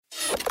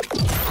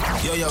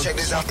yo, check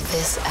this out.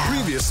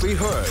 Previously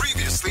heard.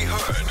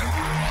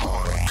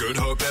 Good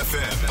Hope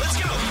FM.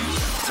 Let's go.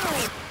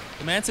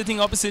 The man sitting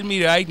opposite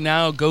me right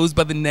now goes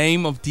by the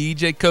name of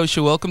DJ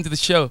Cosher. Welcome to the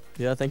show.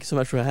 Yeah, thank you so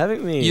much for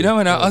having me. You know,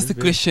 when I asked the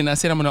question, I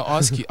said I'm going to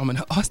ask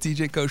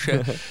DJ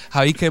Cosher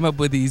how he came up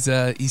with his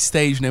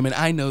stage name, and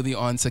I know the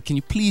answer. Can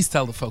you please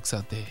tell the folks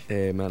out there?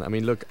 Yeah, man. I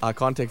mean, look, I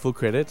can't take full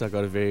credit. I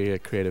got a very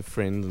creative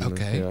friend. And,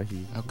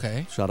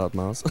 Okay. Shout out,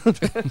 Miles.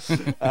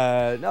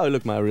 No,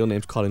 look, my real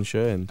name's Colin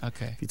Sher, and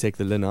if you take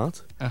the Lin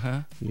out,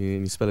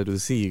 you spell it with a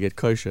C, you get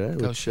Kosher,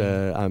 which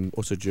I'm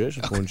also Jewish.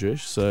 I'm born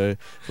Jewish. So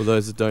for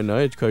those that don't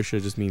know, Kosher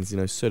just means,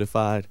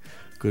 certified,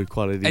 good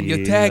quality. And your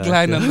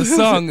tagline on the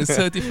song is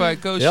certified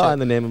kosher. Yeah,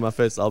 and the name of my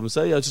first album.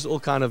 So yeah, it's just all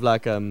kind of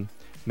like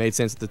made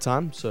sense at the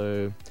time.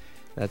 So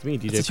that's me,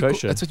 DJ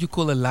Cosher. That's what you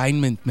call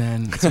alignment,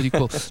 man. That's what you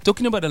call.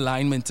 Talking about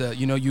alignment,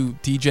 you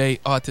DJ,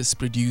 artist,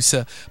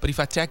 producer. But if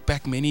I track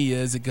back many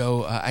years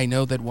ago, I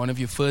know that one of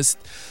your first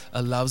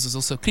loves was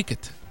also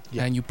cricket,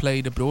 and you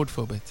played abroad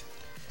for a bit.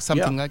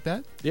 Something like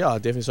that? Yeah,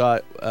 definitely. So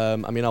I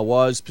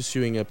was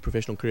pursuing a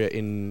professional career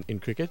in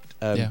cricket.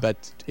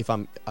 But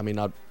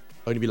I'd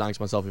only be lying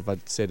to myself if I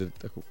said it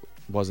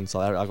wasn't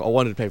South Africa. I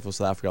wanted to play for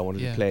South Africa. I wanted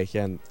to play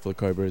here for the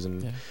Cobras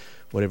and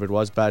whatever it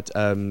was. But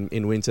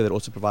in winter, that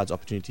also provides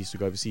opportunities to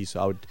go overseas.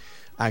 So I would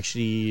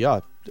actually,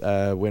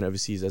 went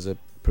overseas as a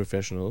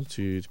professional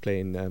to play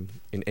in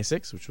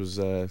Essex, which was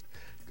a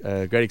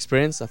great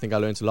experience. I think I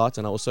learned a lot,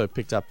 and I also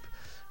picked up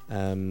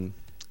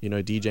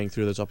DJing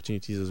through those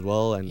opportunities as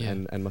well,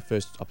 and my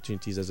first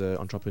opportunities as an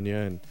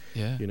entrepreneur, and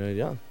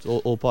it's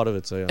all part of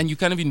it. So and you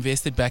kind of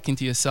invested back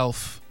into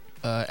yourself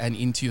and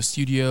into your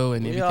studio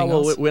and everything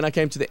else. When I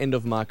came to the end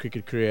of my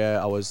cricket career,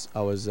 I was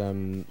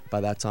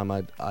by that time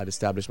I'd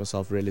established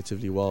myself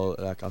relatively well.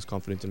 Like I was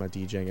confident in my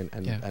DJing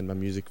and my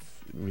music.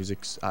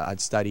 I'd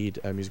studied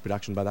music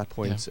production by that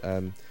point,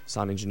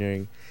 sound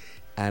engineering,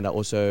 and I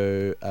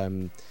also.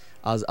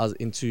 I was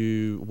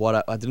into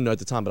what I didn't know at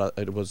the time, but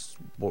it was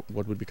what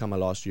would become my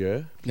last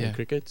year playing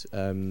cricket.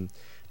 And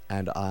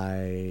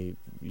I'm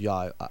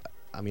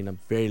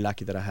very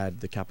lucky that I had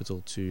the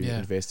capital to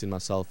invest in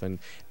myself, and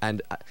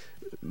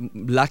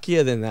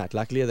luckier than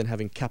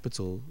having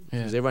capital,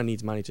 because everyone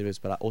needs money to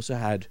invest. But I also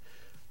had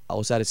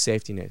a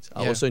safety net.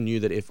 I also knew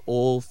that if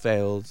all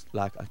failed,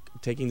 like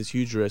taking this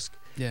huge risk,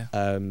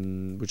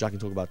 which I can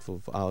talk about for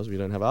hours. We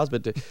don't have hours,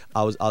 but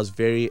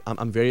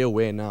I'm very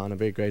aware now, and I'm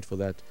very grateful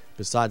that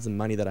besides the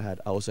money that I had,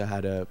 I also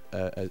had a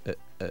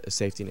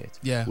safety net,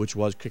 which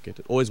was cricket.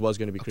 It always was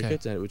going to be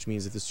cricket, and which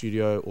means if the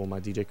studio or my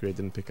DJ career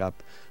didn't pick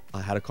up,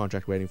 I had a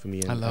contract waiting for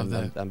me. And, I love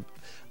that.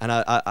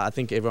 I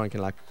think everyone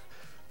can like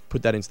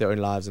put that into their own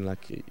lives, and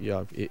like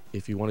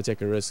if you want to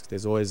take a risk,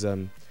 there's always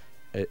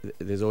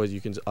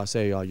you can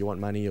say you want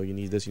money or you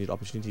need this, you need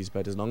opportunities,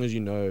 but as long as you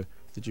know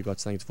that you got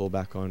something to fall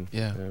back on,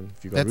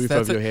 if you got a roof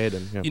over your head,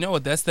 and you know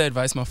what, that's the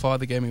advice my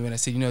father gave me when I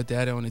said,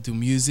 Dad, I want to do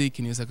music,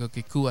 and he was like,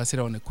 okay, cool. I said,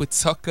 I want to quit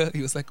soccer.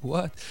 He was like,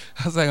 what?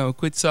 I was like, I want to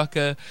quit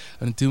soccer,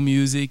 I want to do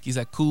music. He's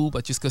like, cool,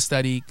 but just go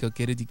study, go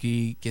get a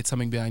degree, get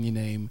something behind your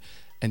name,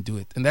 and do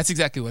it. And that's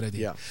exactly what I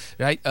did.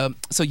 Right.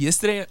 So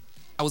yesterday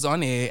I was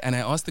on air and I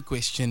asked the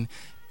question,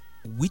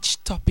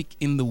 which topic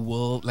in the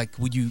world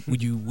would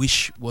you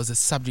wish was a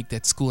subject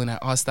at school? And I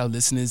asked our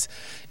listeners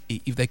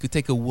if they could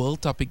take a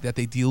world topic that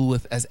they deal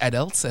with as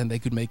adults and they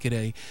could make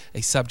it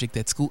a subject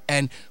at school.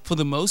 And for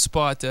the most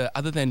part,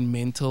 other than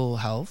mental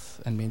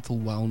health and mental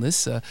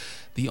wellness,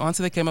 the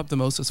answer that came up the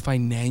most was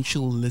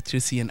financial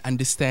literacy and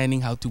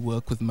understanding how to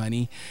work with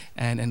money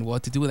and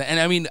what to do with it. And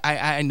I mean,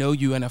 I know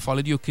you and I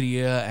followed your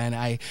career,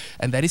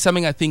 and that is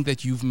something I think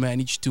that you've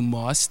managed to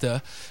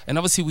master. And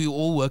obviously we're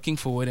all working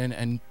forward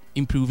and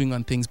improving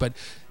on things, but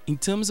in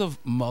terms of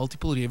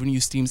multiple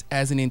revenue streams,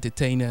 as an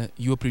entertainer,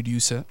 you're a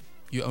producer,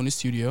 you own a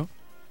studio,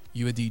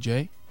 you're a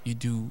DJ, you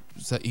do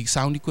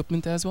sound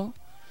equipment as well,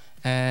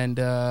 and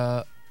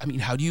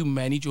how do you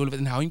manage all of it,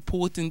 and how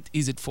important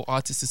is it for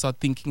artists to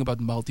start thinking about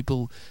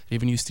multiple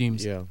revenue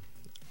streams? I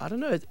don't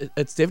know,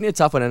 it's definitely a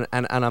tough one,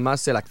 and I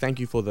must say, thank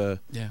you for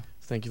the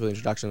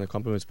introduction and the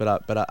compliments,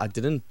 but I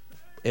didn't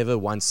ever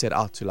once set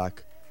out to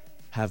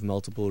have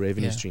multiple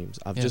revenue streams.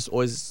 I've just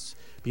always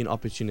been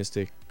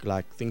opportunistic.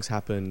 Things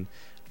happen.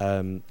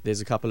 There's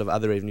a couple of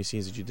other revenue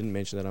streams that you didn't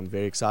mention that I'm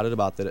very excited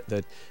about, but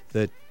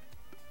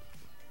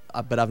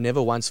I've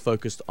never once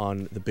focused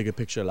on the bigger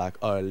picture,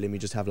 let me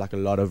just have a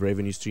lot of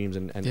revenue streams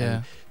and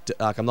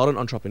I'm not an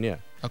entrepreneur.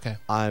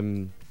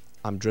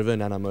 I'm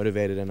driven and I'm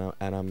motivated and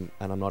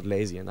I'm not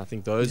lazy, and I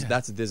think there's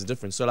a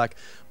difference. So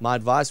my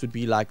advice would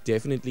be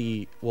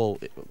definitely,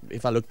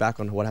 if I look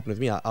back on what happened with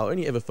me, I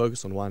only ever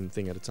focused on one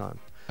thing at a time.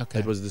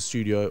 It was the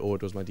studio, or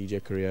it was my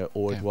DJ career,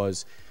 or it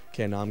was,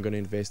 okay, now I'm going to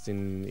invest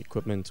in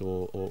equipment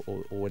or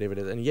whatever it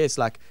is. And yes,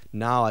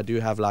 now I do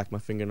have my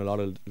finger in a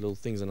lot of little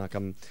things,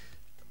 and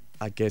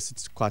I guess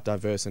it's quite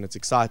diverse and it's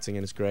exciting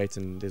and it's great,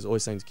 and there's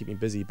always something to keep me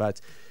busy.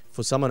 But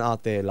for someone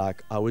out there,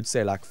 I would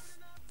say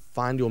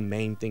find your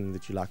main thing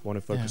that you like want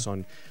to focus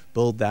on,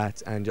 build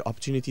that, and your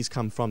opportunities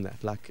come from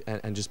that. Like,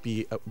 and just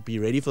be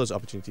ready for those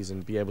opportunities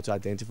and be able to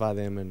identify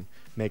them and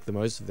make the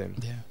most of them.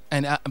 Yeah.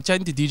 And I'm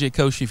chatting to DJ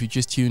Cosher. If you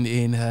just tuned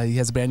in, he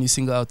has a brand new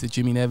single out with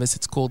Jimmy Nevis.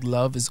 It's called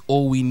 "Love Is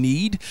All We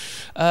Need."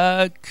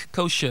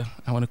 Kosher,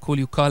 I want to call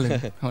you Colin.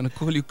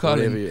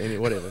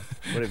 Whatever,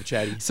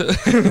 Chatty. So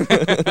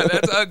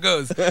that's how it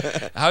goes.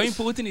 How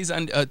important is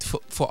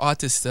for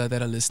artists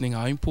that are listening?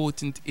 How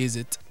important is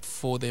it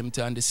for them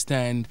to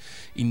understand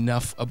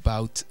enough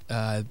about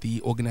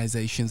the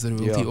organizations, the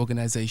royalty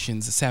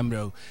organizations,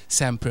 SAMRO,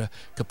 SAMPRA,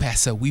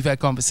 CAPASA? We've had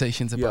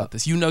conversations about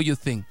this. You know your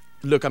thing.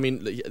 Look, I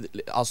mean,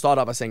 I'll start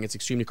out by saying it's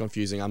extremely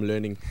confusing. I'm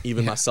learning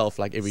even myself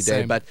like every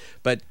day. Same.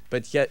 But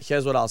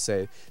here's what I'll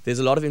say. There's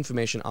a lot of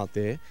information out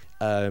there,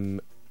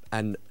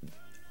 and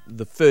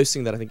the first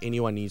thing that I think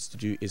anyone needs to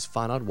do is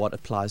find out what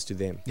applies to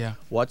them. Yeah.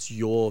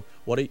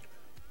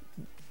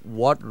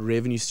 What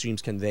revenue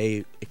streams can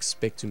they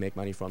expect to make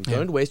money from?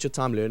 Don't waste your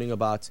time learning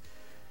about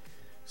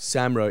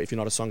SAMRO if you're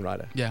not a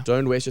songwriter. Yeah.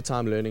 Don't waste your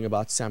time learning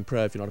about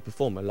SAMPRA if you're not a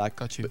performer. Like,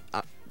 got you.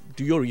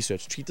 Do your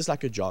research. Treat this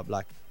like your job.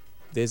 Like,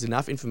 there's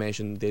enough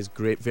information. There's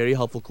great, very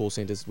helpful call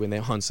centers when they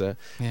answer.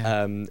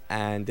 Yeah.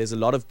 And there's a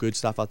lot of good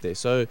stuff out there.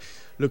 So,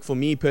 look, for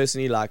me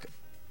personally, like,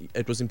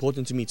 it was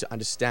important to me to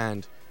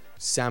understand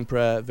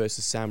SAMPRA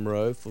versus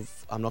SAMRO.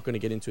 I'm not going to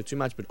get into it too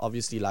much, but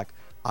obviously, like,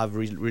 I've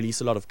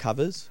released a lot of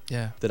covers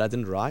that I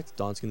didn't write.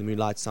 Dancing in the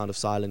Moonlight, Sound of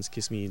Silence,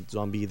 Kiss Me,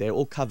 Zombie, they're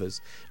all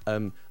covers.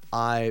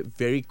 I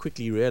very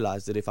quickly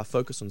realized that if I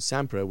focus on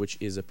SAMPRA, which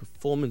is a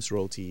performance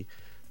royalty,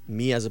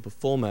 me as a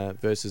performer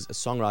versus a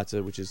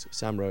songwriter, which is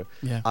SAMRO,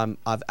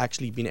 I've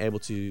actually been able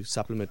to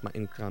supplement my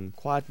income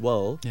quite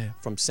well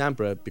from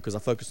SAMPRA because I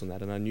focused on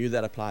that and I knew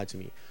that applied to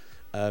me.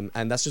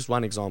 And that's just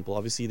one example.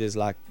 Obviously, there's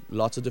like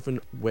lots of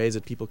different ways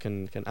that people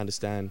can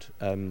understand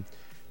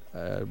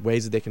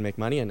ways that they can make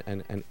money.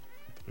 And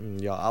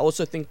I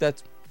also think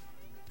that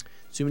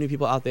too many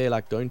people out there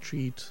like don't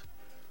treat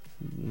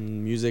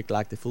music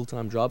like their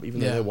full-time job, even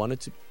though they want it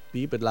to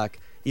be. But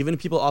like, even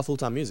people are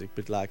full-time music,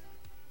 but like,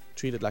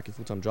 treat it like a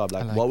full-time job.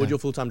 Like what would your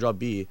full-time job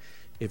be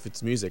if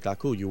it's music? Like,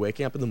 cool, you're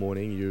waking up in the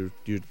morning, you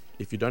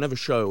if you don't have a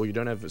show or you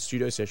don't have a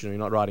studio session or you're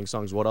not writing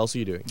songs, what else are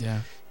you doing?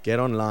 Get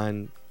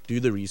online, do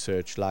the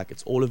research. Like,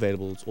 it's all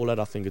available, it's all at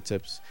our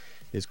fingertips.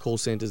 There's call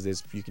centers,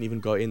 you can even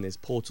go in, there's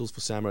portals for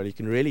SAMRO. You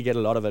can really get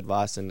a lot of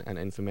advice and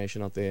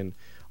information out there. And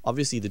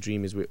obviously the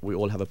dream is we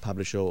all have a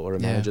publisher or a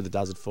manager that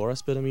does it for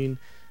us, but I mean,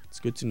 it's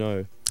good to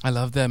know. I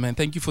love that, man.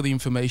 Thank you for the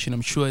information.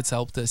 I'm sure it's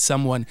helped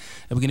someone.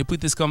 And we're going to put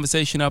this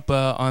conversation up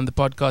on the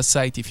podcast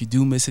site. If you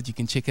do miss it, you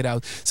can check it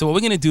out. So what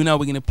we're going to do now,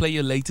 we're going to play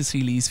your latest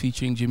release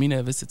featuring Jimmy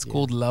Nevis. It's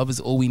called Love Is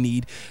All We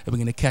Need. And we're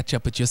going to catch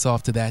up just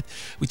after that.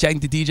 We're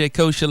chatting to DJ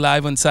Cosher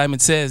live on Simon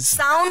Says.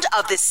 Sound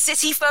of the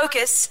City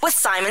Focus with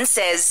Simon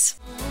Says.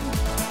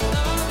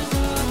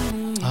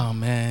 Oh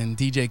man,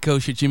 DJ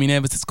Cosher, Jimmy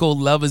Nevis. It's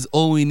called Love Is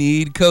All We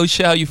Need.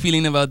 Cosher, how are you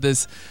feeling about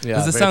this?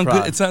 Does it sound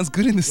good? It sounds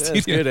good in the studio.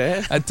 It's good,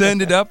 eh? I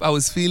turned it up. I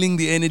was feeling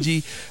the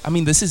energy. I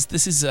mean, this is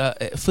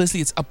firstly,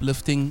 it's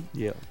uplifting.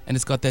 Yeah. And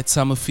it's got that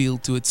summer feel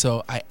to it.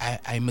 So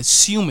I'm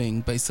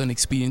assuming, based on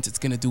experience, it's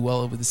going to do well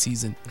over the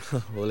season.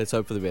 Well, let's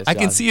hope for the best. I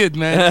can see it,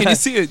 man. Can you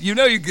see it? You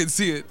know you can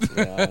see it.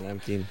 Yeah,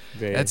 I'm keen.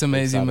 That's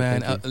amazing,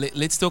 man.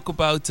 Let's talk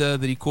about the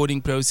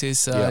recording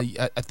process.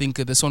 I think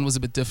this one was a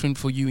bit different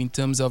for you in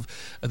terms of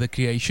the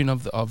creation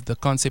of the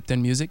concept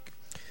and music.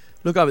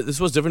 Look, this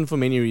was different for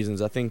many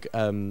reasons. I think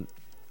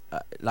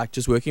like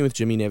just working with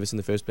Jimmy Nevis in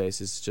the first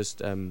place is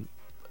just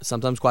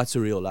sometimes quite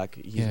surreal. Like,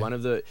 he's one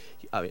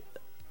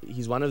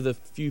of the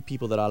few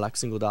people that I like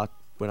singled out.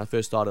 When I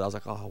first started, I was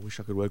like, oh, I wish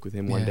I could work with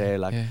him one day.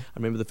 Like, I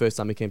remember the first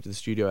time he came to the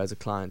studio as a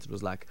client, it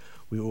was like,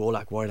 we were all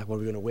like worried, like, what are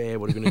we going to wear?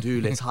 What are we going to do?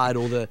 Let's hide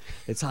all the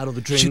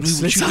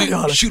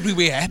drinks. Should we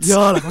wear hats? Yeah,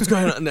 like, what's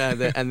going on?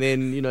 And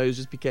then, you know, it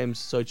just became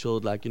so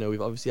chilled. Like, you know,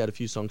 we've obviously had a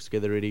few songs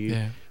together already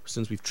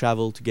since we've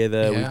traveled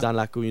together. We've done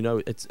like, you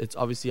know, it's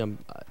obviously,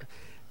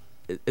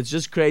 it's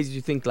just crazy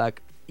to think like,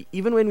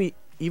 even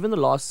the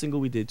last single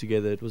we did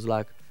together, it was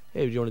like,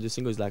 hey, do you want to do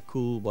singles? Like,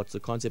 cool, what's the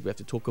concept? We have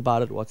to talk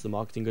about it. What's the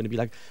marketing going to be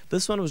like?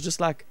 This one was just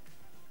like,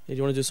 hey, do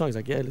you want to do songs?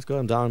 Like, yeah, let's go.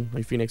 I'm down. Are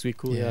you free next week?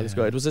 Cool. Yeah, let's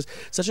go. It was just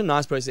such a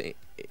nice process.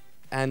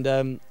 And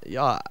I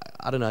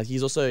don't know.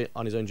 He's also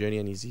on his own journey,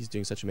 and he's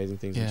doing such amazing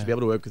things. And to be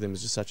able to work with him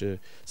is just such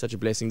a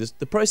blessing.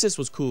 The process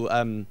was cool.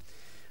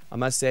 I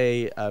must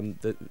say,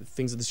 the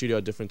things at the studio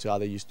are different to how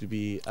they used to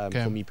be.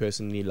 For me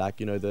personally,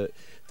 like, you know, the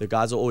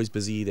guys are always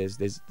busy.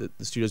 The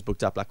studio's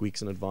booked up like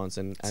weeks in advance,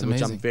 and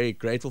which I'm very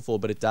grateful for.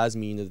 But it does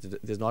mean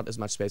that there's not as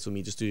much space for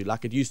me just to,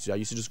 like it used to. I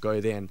used to just go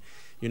there and,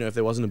 you know, if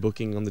there wasn't a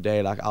booking on the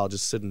day, like, I'll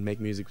just sit and make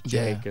music with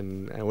Jake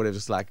and whatever,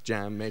 just like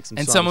jam, make some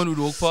songs. And someone would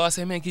walk past,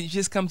 hey man, can you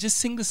just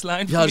sing this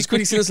line for me? Yeah, just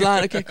quickly sing this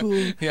line. Okay,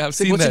 cool. Yeah, I've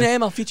seen seen what's that. your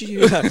name? I'll feature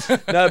you.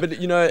 No, but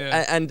you know,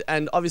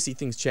 and obviously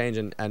things change,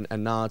 and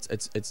now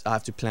it's I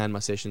have to plan my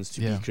sessions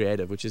to be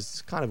creative, which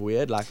is kind of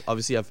weird. Like,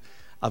 obviously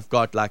I've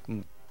got like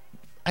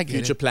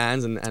future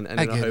plans,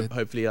 and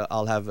hopefully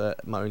I'll have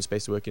my own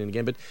space to work in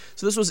again. But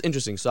so this was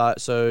interesting.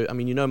 So I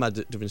mean, you know, my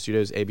different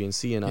studios, A, B, and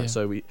C, and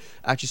so we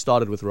actually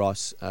started with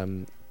Ross.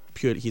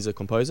 Purely, he's a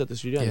composer at the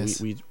studio,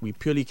 and we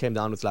purely came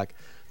down with like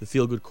the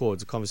feel good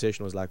chords. The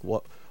conversation was like,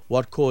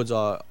 what chords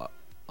are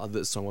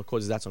this song? What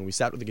chords is that song? We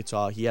sat with the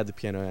guitar, he had the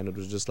piano, and it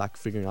was just like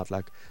figuring out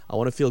like, I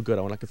want to feel good.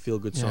 I want like a feel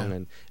good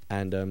song,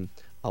 and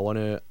I want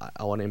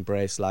to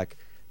embrace like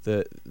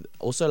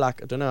also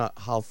like, I don't know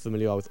how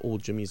familiar you are with all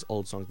Jimmy's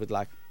old songs, but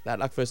like that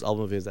like first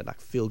album of his, that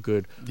like feel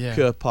good,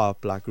 pure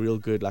pop, like real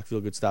good, like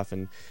feel good stuff,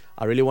 and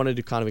I really wanted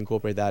to kind of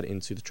incorporate that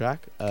into the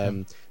track.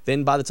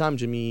 Then by the time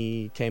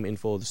Jimmy came in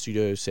for the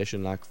studio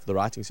session, like for the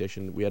writing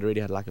session, we had already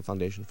had like a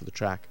foundation for the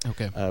track,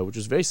 which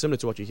was very similar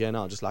to what you hear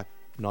now, just like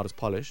not as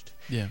polished.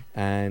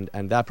 And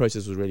that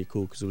process was really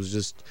cool because it was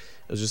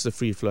just a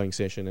free flowing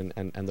session,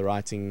 and the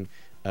writing,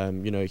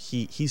 you know,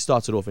 he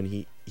starts it off and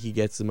he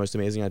gets the most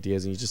amazing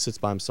ideas, and he just sits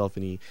by himself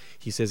and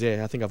he says,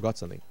 I think I've got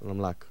something, and I'm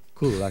like,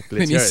 cool, like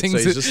let's hear it. So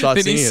he just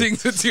starts singing it. Then he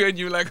sings it to you, and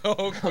you're like,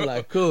 oh, I'm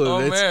like, cool,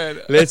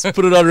 let's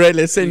put it on ready.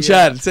 Let's send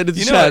Chad. Send it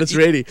to Chad. It's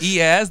ready. He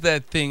has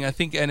that thing, I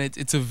think, and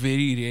it's a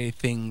very rare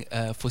thing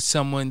for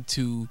someone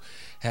to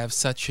have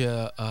such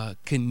a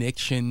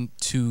connection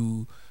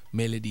to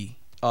melody.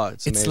 Oh,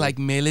 it's like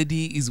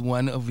melody is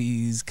one of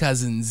his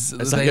cousins.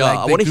 It's like,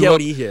 I want to hear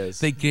what he hears.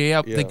 They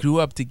grew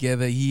up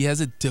together. He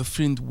has a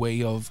different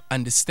way of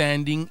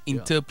understanding,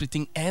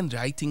 interpreting, and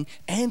writing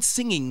and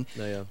singing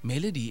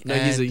melody. No,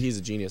 he's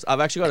a genius. I've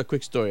actually got a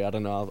quick story. I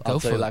don't know. I'll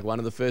tell you. Like one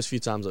of the first few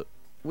times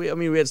we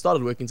had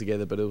started working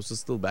together, but it was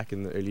still back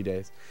in the early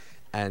days,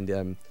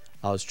 and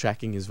I was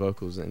tracking his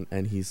vocals,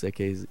 and he's like,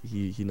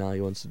 he now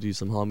he wants to do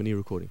some harmony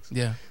recordings.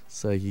 Yeah.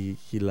 So he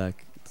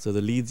like. So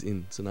the lead's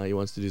in, so now he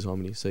wants to do his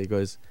harmony. So he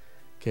goes,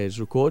 okay, just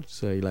record.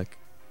 So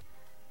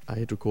I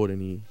hit record,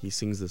 and he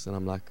sings this, and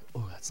I'm like,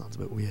 oh, that sounds a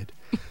bit weird.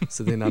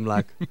 So then I'm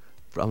like,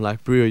 bro,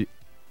 do you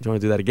want to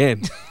do that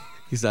again?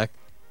 He's like,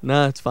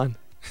 nah, it's fine.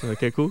 So,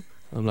 okay, cool.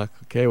 I'm like,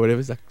 okay, whatever.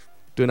 He's like,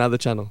 do another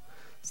channel.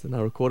 So then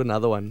I record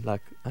another one,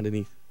 like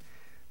underneath.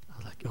 I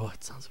was like, oh,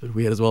 it sounds a bit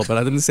weird as well. But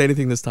I didn't say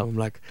anything this time. I'm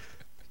like,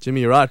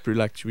 Jimmy, you're right, bro.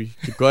 Like, should we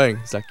keep going?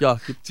 He's like, yeah.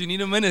 Do you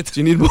need a minute? Do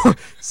you need more?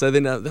 So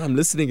then I'm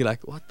listening, and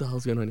like, what the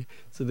hell's going on here?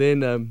 So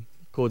then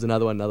chords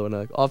another one.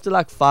 Like, after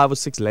like 5 or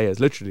 6 layers,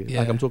 literally,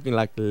 like I'm talking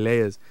like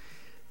layers,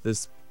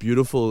 this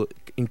beautiful,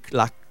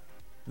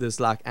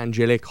 this like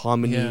angelic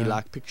harmony,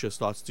 like picture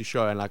starts to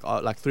show, and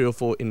like 3 or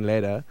 4 in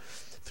later,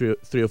 3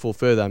 or 4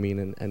 further. I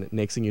mean, and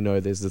next thing you know,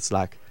 there's this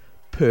like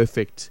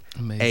perfect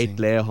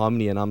 8-layer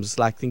harmony, and I'm just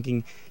like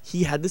thinking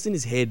he had this in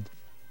his head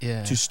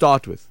to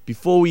start with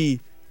before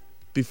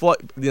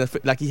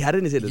like he had it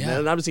in his head,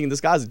 and I'm just thinking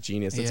this guy's a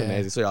genius. That's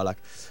amazing. So like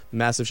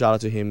massive shout out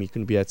to him. He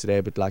couldn't be here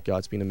today, but like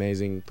it's been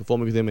amazing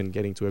performing with him and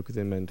getting to work with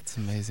him, and it's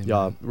amazing.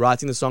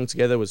 Writing the song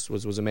together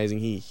was amazing.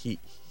 He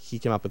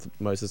came up with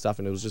most of the stuff,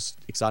 and it was just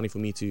exciting for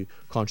me to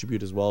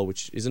contribute as well,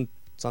 which isn't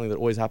something that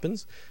always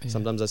happens.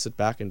 Sometimes I sit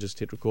back and just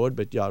hit record,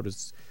 but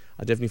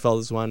I definitely felt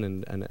this one,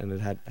 and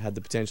it had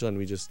the potential, and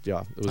we just it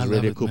was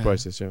really a cool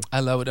process. I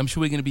love it. I'm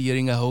sure we're going to be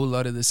hearing a whole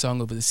lot of this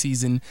song over the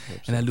season,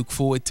 and I look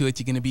forward to it.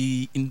 You're going to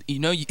be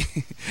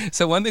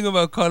so one thing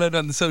about Colin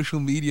on the social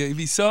media, if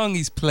his song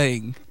is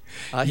playing,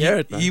 I hear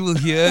it, man. He will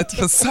hear it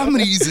for some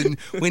reason.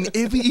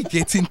 Whenever he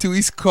gets into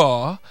his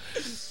car,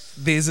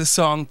 there's a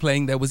song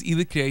playing that was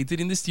either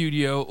created in the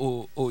studio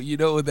or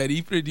that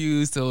he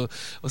produced or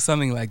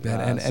something like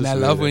that. And I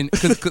love when,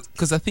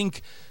 because I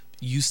think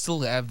you still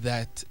have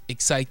that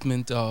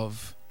excitement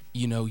of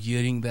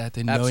hearing that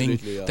and knowing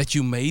that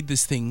you made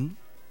this thing.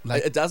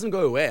 Like it doesn't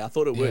go away. I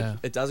thought it would.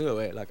 It doesn't go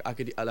away. Like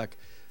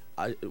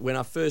when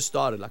I first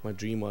started, like my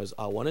dream was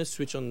I want to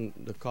switch on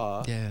the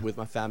car with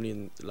my family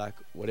and like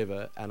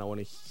whatever, and I want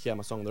to hear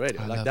my song on the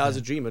radio. Like that was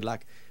a dream, but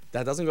like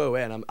that doesn't go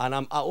away. And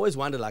I always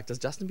wonder, like, does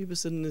Justin Bieber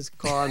sit in his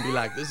car and be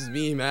like, this is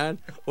me, man?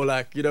 Or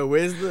like,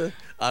 where's the,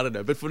 I don't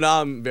know. But for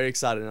now, I'm very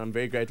excited, and I'm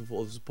very grateful for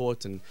all the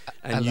support and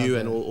you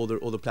and all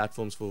the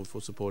platforms for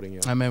supporting you.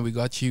 Man, we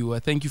got you.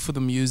 Thank you for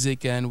the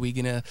music, and we're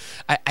gonna.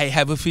 I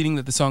have a feeling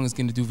that the song is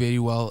gonna do very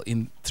well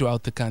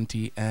throughout the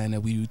country, and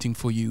we're rooting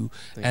for you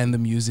the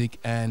music.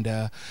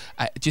 And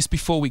just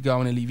before we go, I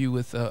want to leave you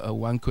with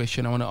one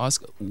question. I want to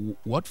ask,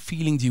 what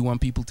feeling do you want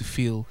people to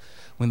feel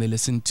when they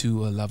listen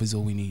to "Love Is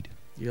All We Need"?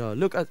 Yeah,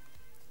 look,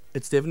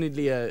 it's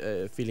definitely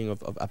a feeling of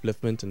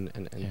upliftment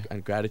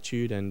and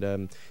gratitude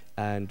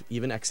and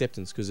even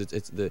acceptance, because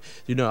it's the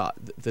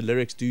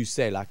lyrics do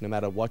say, like, no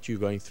matter what you're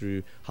going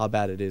through, how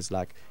bad it is,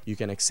 like, you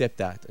can accept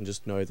that and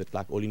just know that,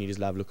 like, all you need is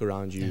love. Look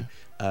around you.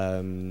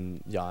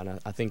 And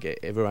I think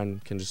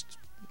everyone can just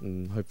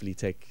hopefully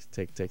take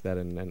that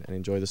and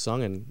enjoy the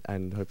song,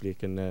 and hopefully it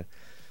can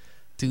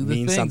do the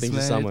things, something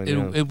man. to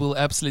someone. It will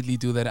absolutely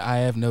do that. I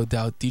have no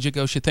doubt. DJ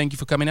Cosher, thank you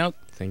for coming out.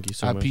 Thank you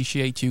so much. I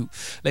appreciate you.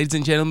 Ladies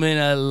and gentlemen,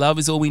 Love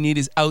Is All We Need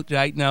is out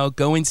right now.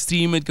 Go and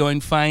stream it. Go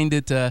and find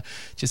it.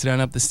 Just run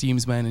up the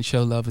streams, man, and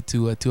show love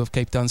to two of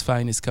Cape Town's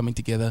finest coming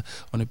together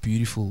on a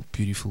beautiful,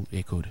 beautiful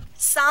record.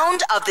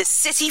 Sound of the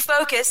City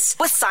Focus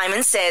with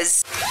Saaiman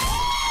Says.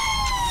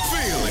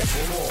 Feel it.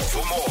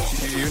 For more,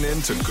 tune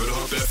in to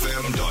goodhopefm.co.za.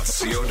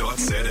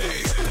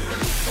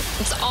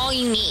 It's all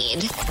you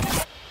need.